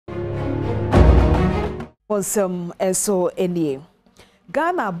Eso enie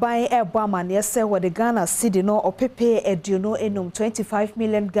Ghana buy Ebama yese where the Ghana cedi no opepe eduno enum 25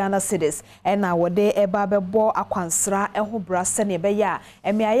 million Ghana cedis ena wode eba bebo akwansra eho bra sene be ya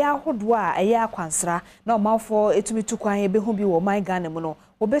emiaya ahodo a eye akwansra na omafo etumi tukwan ebehu bi wo man Ghana mu no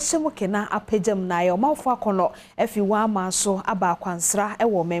obehye kena apejam na ye omafo akono efi wa ma so aba akwansra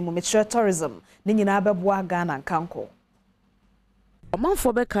ewo memu metre tourism ni nyina bebo Ghana nkanko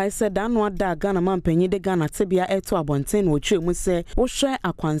Omanfo be kai se da no ada Ghana mampanyi de Ghana tebia eto abonten wo twemu se wo hwe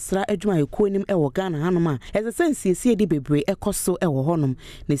akwansra adwuma ekonim ewo Ghana hanoma esesensie di bebre ekoso ewo honom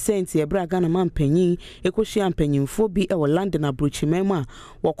ne senti ebra Ghana mampanyi ekohia mpanyimfo bi ewo London abrochimem a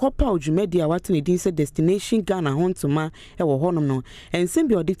wokopa odwumadi a wato ne din se destination Ghana hontoma ewo honom no ensem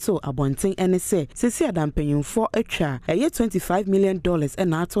bi odito abonten ene se sisi adampanyimfo atwa eye $25 million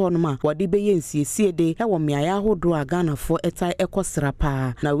ena ato honoma wode beye nsiesie de ewo meaya hodo a Ghana fo etai ekoso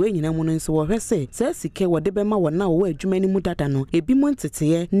rapa na we nyina mu nso wo hwese se sike wode bema wona wo adwumani mu dada no ebi mu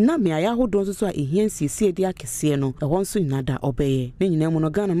ntete na me aya hodo nso so a ehiansiesie de akese no ehon so nyinada obeye ne nyina mu no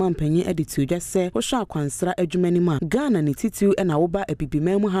Ghana mampanyi editu dwese wo hwa akwansra adwumani ma Ghana ne titiu na wo ba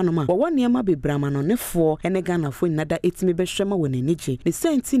abibimam hanoma wo niema bebrama no nefo ene Ghana fo nyinada etimi behwema wonanije ne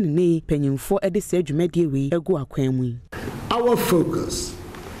senti ne panyimfo ede se adwumadi we egu akwan mu. Our focus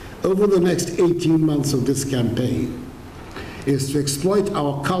over the next 18 months of this campaign is to exploit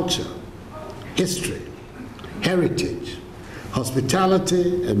our culture, history, heritage,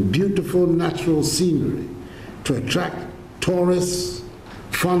 hospitality, and beautiful natural scenery to attract tourists,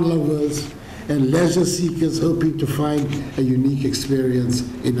 fun lovers, and leisure seekers hoping to find a unique experience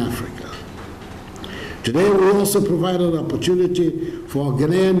in Africa. Today, we also provide an opportunity for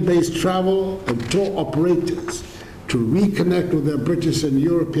Ghanaian-based travel and tour operators to reconnect with their British and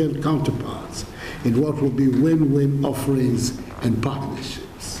European counterparts in what will be win-win offerings and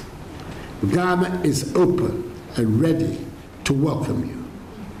partnerships. Ghana is open and ready to welcome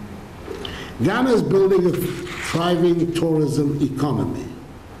you. Ghana is building a thriving tourism economy.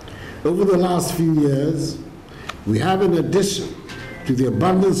 Over the last few years, we have, in addition to the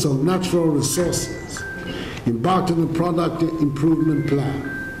abundance of natural resources, embarked on a product improvement plan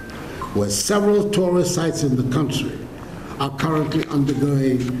where several tourist sites in the country are currently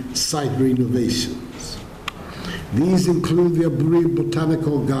undergoing site renovations. These include the Aburi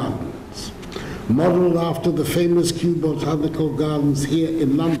Botanical Gardens, modeled after the famous Kew Botanical Gardens here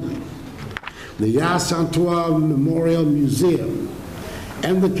in London, the Yas Antoine Memorial Museum,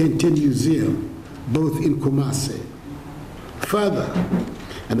 and the Kente Museum, both in Kumasi. Further,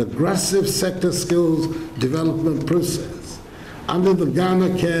 an aggressive sector skills development process under the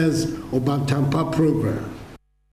Ghana Cares Obantampa program